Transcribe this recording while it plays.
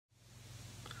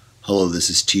Hello, this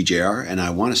is TJR, and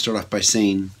I want to start off by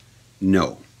saying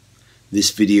no. This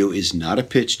video is not a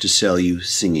pitch to sell you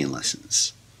singing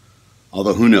lessons.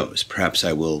 Although who knows, perhaps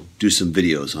I will do some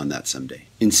videos on that someday.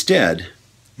 Instead,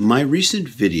 my recent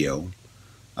video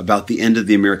about the end of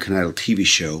the American Idol TV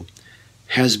show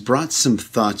has brought some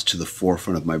thoughts to the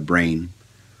forefront of my brain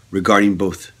regarding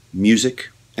both music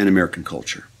and American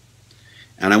culture.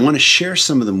 And I want to share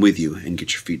some of them with you and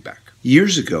get your feedback.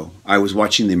 Years ago, I was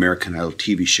watching the American Idol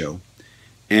TV show,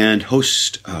 and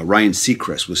host Ryan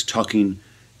Seacrest was talking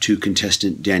to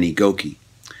contestant Danny Gokey,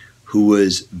 who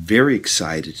was very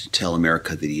excited to tell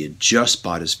America that he had just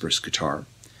bought his first guitar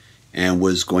and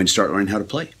was going to start learning how to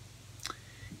play.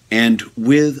 And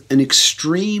with an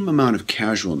extreme amount of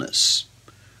casualness,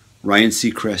 Ryan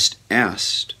Seacrest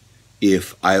asked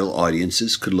if Idol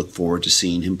audiences could look forward to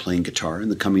seeing him playing guitar in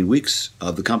the coming weeks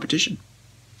of the competition.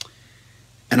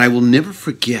 And I will never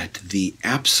forget the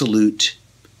absolute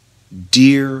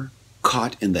deer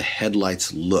caught in the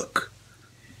headlights look.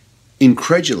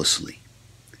 Incredulously,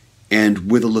 and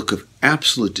with a look of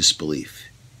absolute disbelief,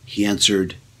 he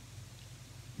answered,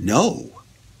 "No."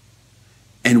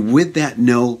 And with that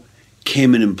no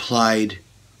came an implied,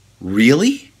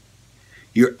 "Really?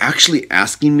 You're actually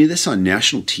asking me this on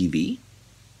national TV?"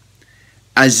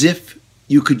 As if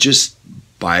you could just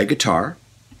buy a guitar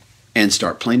and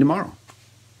start playing tomorrow,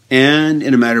 and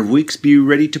in a matter of weeks be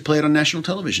ready to play it on national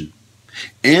television,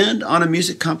 and on a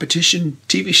music competition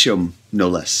TV show, no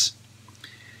less.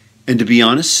 And to be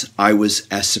honest, I was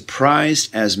as surprised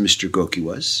as Mr. Gokey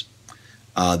was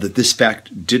that this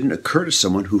fact didn't occur to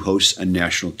someone who hosts a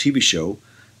national TV show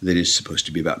that is supposed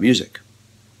to be about music.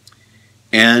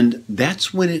 And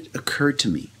that's when it occurred to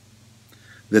me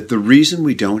that the reason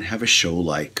we don't have a show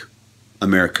like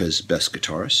America's Best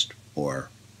Guitarist or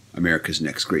America's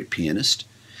Next Great Pianist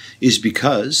is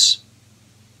because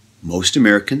most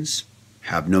Americans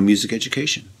have no music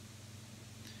education.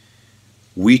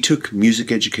 We took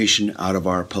music education out of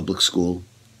our public school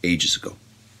ages ago.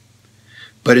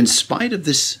 But in spite of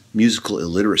this musical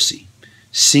illiteracy,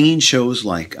 singing shows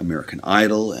like American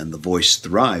Idol and The Voice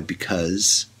thrive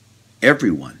because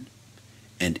everyone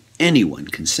and anyone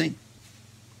can sing.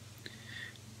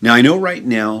 Now, I know right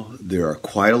now there are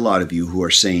quite a lot of you who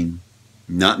are saying,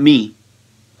 "Not me,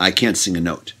 I can't sing a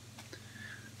note."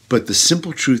 But the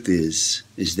simple truth is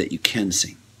that you can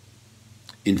sing.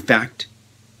 In fact,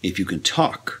 if you can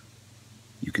talk,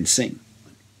 you can sing.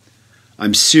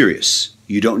 I'm serious.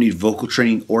 You don't need vocal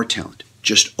training or talent.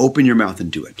 Just open your mouth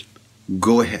and do it.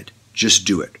 Go ahead. Just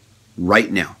do it.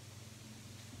 Right now.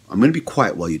 I'm going to be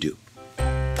quiet while you do.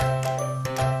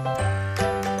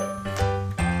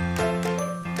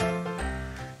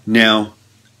 Now,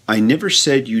 I never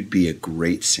said you'd be a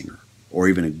great singer or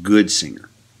even a good singer,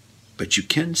 but you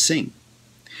can sing.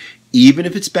 Even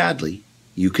if it's badly,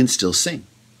 you can still sing.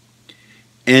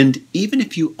 And even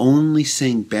if you only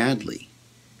sang badly,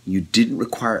 you didn't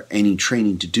require any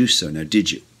training to do so, now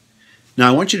did you? Now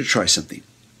I want you to try something.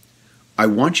 I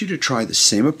want you to try the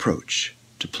same approach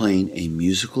to playing a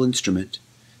musical instrument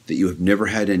that you have never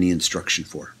had any instruction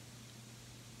for.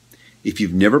 If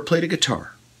you've never played a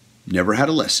guitar, never had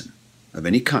a lesson of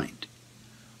any kind,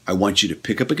 I want you to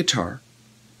pick up a guitar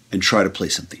and try to play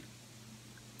something.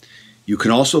 You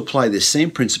can also apply this same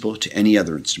principle to any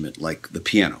other instrument, like the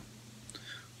piano.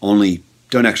 Only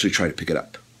don't actually try to pick it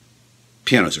up.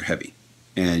 Pianos are heavy,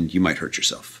 and you might hurt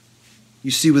yourself.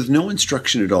 You see, with no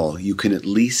instruction at all, you can at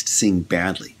least sing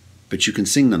badly, but you can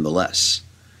sing nonetheless.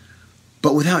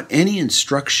 But without any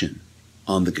instruction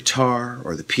on the guitar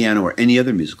or the piano or any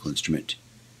other musical instrument,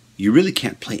 you really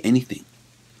can't play anything.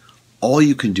 All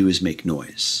you can do is make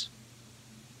noise.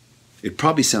 It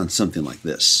probably sounds something like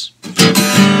this.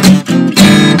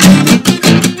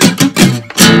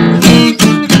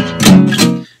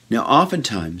 Now,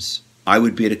 oftentimes, I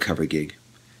would be at a cover gig,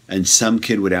 and some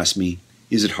kid would ask me,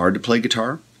 "Is it hard to play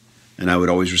guitar?" And I would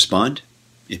always respond,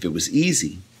 "If it was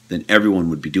easy, then everyone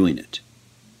would be doing it."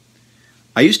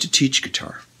 I used to teach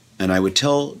guitar, and I would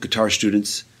tell guitar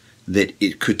students that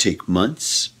it could take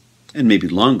months, and maybe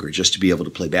longer, just to be able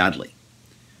to play badly.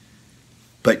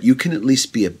 But you can at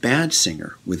least be a bad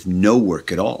singer with no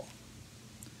work at all.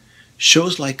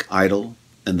 Shows like Idol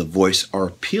and The Voice are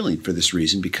appealing for this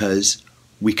reason because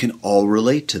we can all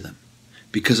relate to them.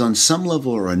 Because on some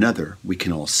level or another, we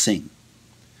can all sing.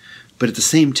 But at the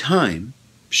same time,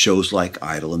 shows like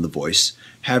Idol and The Voice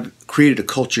have created a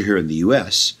culture here in the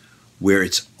US where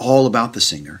it's all about the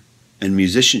singer and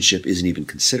musicianship isn't even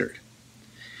considered.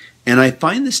 And I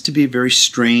find this to be a very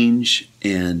strange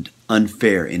and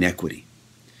unfair inequity.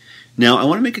 Now, I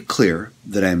want to make it clear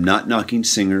that I am not knocking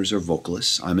singers or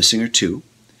vocalists. I'm a singer too.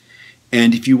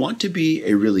 And if you want to be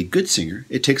a really good singer,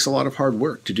 it takes a lot of hard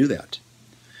work to do that.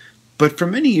 But for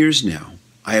many years now,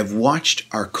 I have watched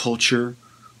our culture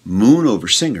moon over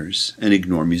singers and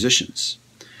ignore musicians.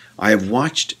 I have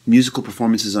watched musical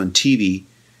performances on TV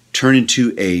turn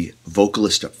into a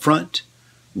vocalist up front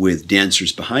with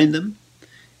dancers behind them,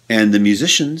 and the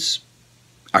musicians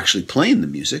actually playing the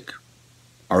music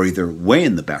are either way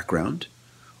in the background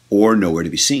or nowhere to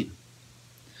be seen.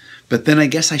 But then I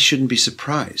guess I shouldn't be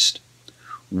surprised.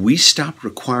 We stopped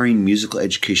requiring musical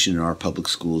education in our public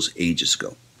schools ages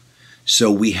ago.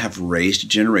 So we have raised a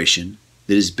generation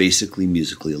that is basically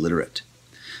musically illiterate.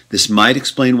 This might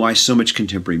explain why so much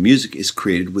contemporary music is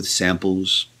created with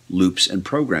samples, loops, and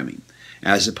programming,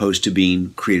 as opposed to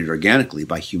being created organically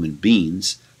by human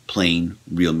beings playing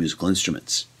real musical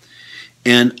instruments.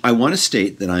 And I want to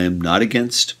state that I am not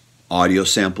against audio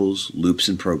samples, loops,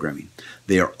 and programming.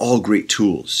 They are all great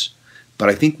tools, but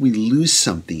I think we lose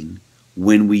something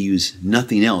when we use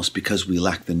nothing else because we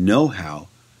lack the know-how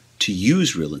to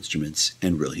use real instruments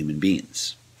and real human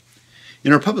beings.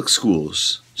 In our public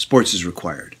schools, sports is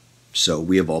required, so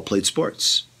we have all played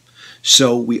sports.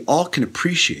 So we all can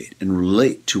appreciate and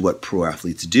relate to what pro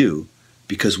athletes do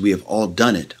because we have all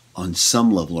done it on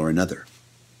some level or another.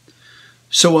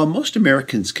 So while most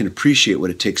Americans can appreciate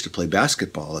what it takes to play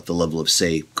basketball at the level of,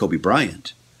 say, Kobe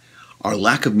Bryant, our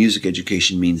lack of music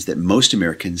education means that most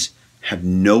Americans have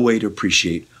no way to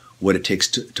appreciate what it takes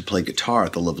to play guitar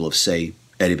at the level of, say,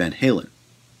 Eddie Van Halen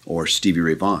or Stevie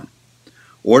Ray Vaughan,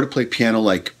 or to play piano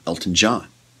like Elton John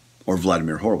or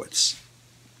Vladimir Horowitz.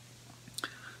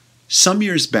 Some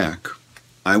years back,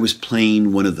 I was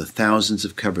playing one of the thousands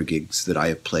of cover gigs that I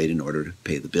have played in order to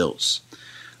pay the bills.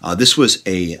 This was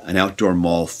an outdoor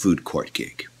mall food court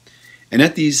gig. And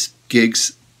at these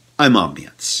gigs, I'm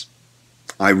ambience.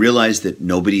 I realize that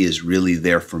nobody is really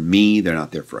there for me. They're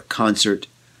not there for a concert.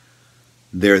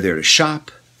 They're there to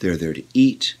shop. They're there to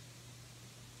eat.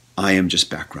 I am just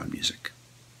background music.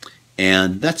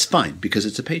 And that's fine because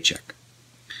it's a paycheck.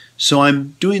 So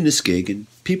I'm doing this gig and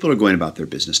people are going about their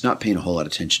business, not paying a whole lot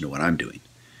of attention to what I'm doing.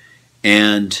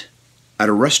 And at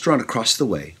a restaurant across the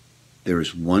way, there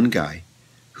is one guy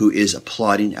who is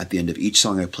applauding at the end of each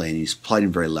song I play, and he's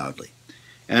applauding very loudly.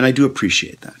 And I do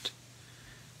appreciate that.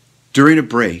 During a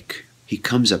break, he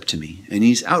comes up to me and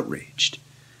he's outraged.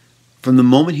 From the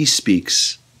moment he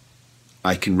speaks,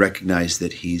 I can recognize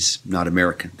that he's not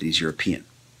American, that he's European.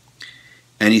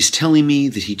 And he's telling me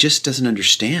that he just doesn't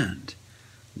understand.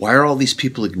 Why are all these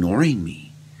people ignoring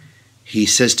me? He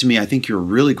says to me, I think you're a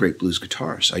really great blues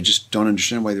guitarist. I just don't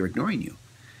understand why they're ignoring you.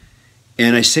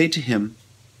 And I say to him,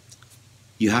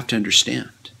 you have to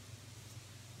understand.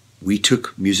 We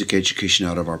took music education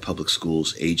out of our public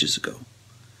schools ages ago.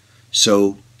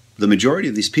 So the majority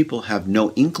of these people have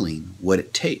no inkling what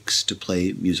it takes to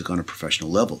play music on a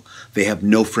professional level. They have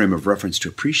no frame of reference to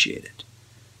appreciate it.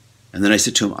 And then I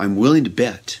said to him, I'm willing to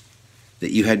bet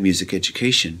that you had music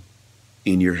education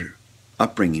in your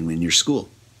upbringing in your school.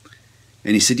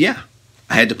 And he said, yeah,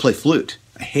 I had to play flute.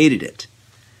 I hated it.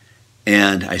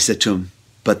 And I said to him,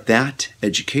 but that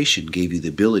education gave you the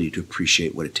ability to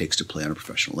appreciate what it takes to play on a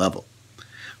professional level.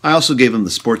 I also gave him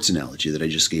the sports analogy that I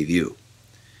just gave you.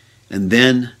 And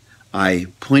then I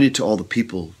pointed to all the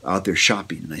people out there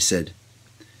shopping and I said,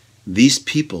 these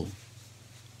people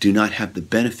do not have the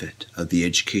benefit of the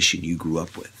education you grew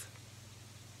up with.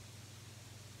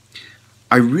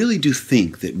 I really do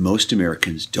think that most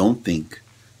Americans don't think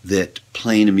that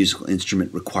playing a musical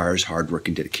instrument requires hard work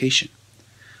and dedication.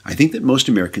 I think that most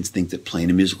Americans think that playing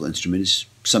a musical instrument is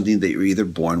something that you're either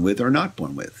born with or not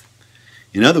born with.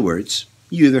 In other words,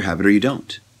 you either have it or you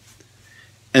don't.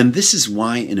 And this is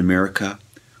why in America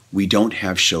we don't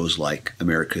have shows like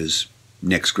America's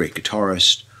Next Great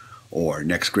Guitarist or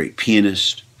Next Great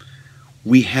Pianist.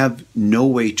 We have no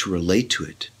way to relate to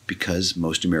it because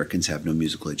most Americans have no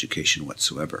musical education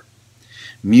whatsoever.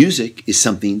 Music is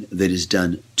something that is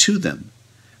done to them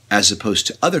as opposed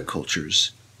to other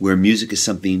cultures where music is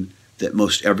something that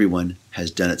most everyone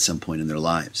has done at some point in their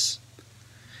lives.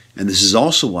 And this is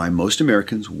also why most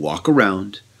Americans walk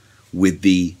around with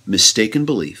the mistaken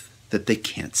belief that they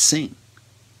can't sing,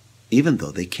 even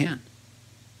though they can.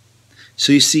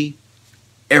 So you see,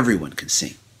 everyone can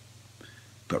sing.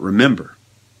 But remember,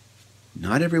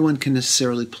 not everyone can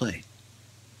necessarily play.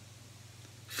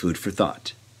 Food for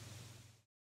thought.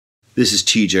 This is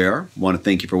TJR. I want to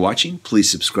thank you for watching. Please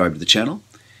subscribe to the channel.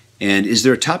 And is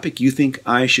there a topic you think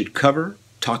I should cover,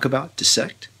 talk about,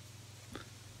 dissect?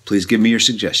 Please give me your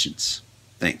suggestions.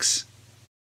 Thanks.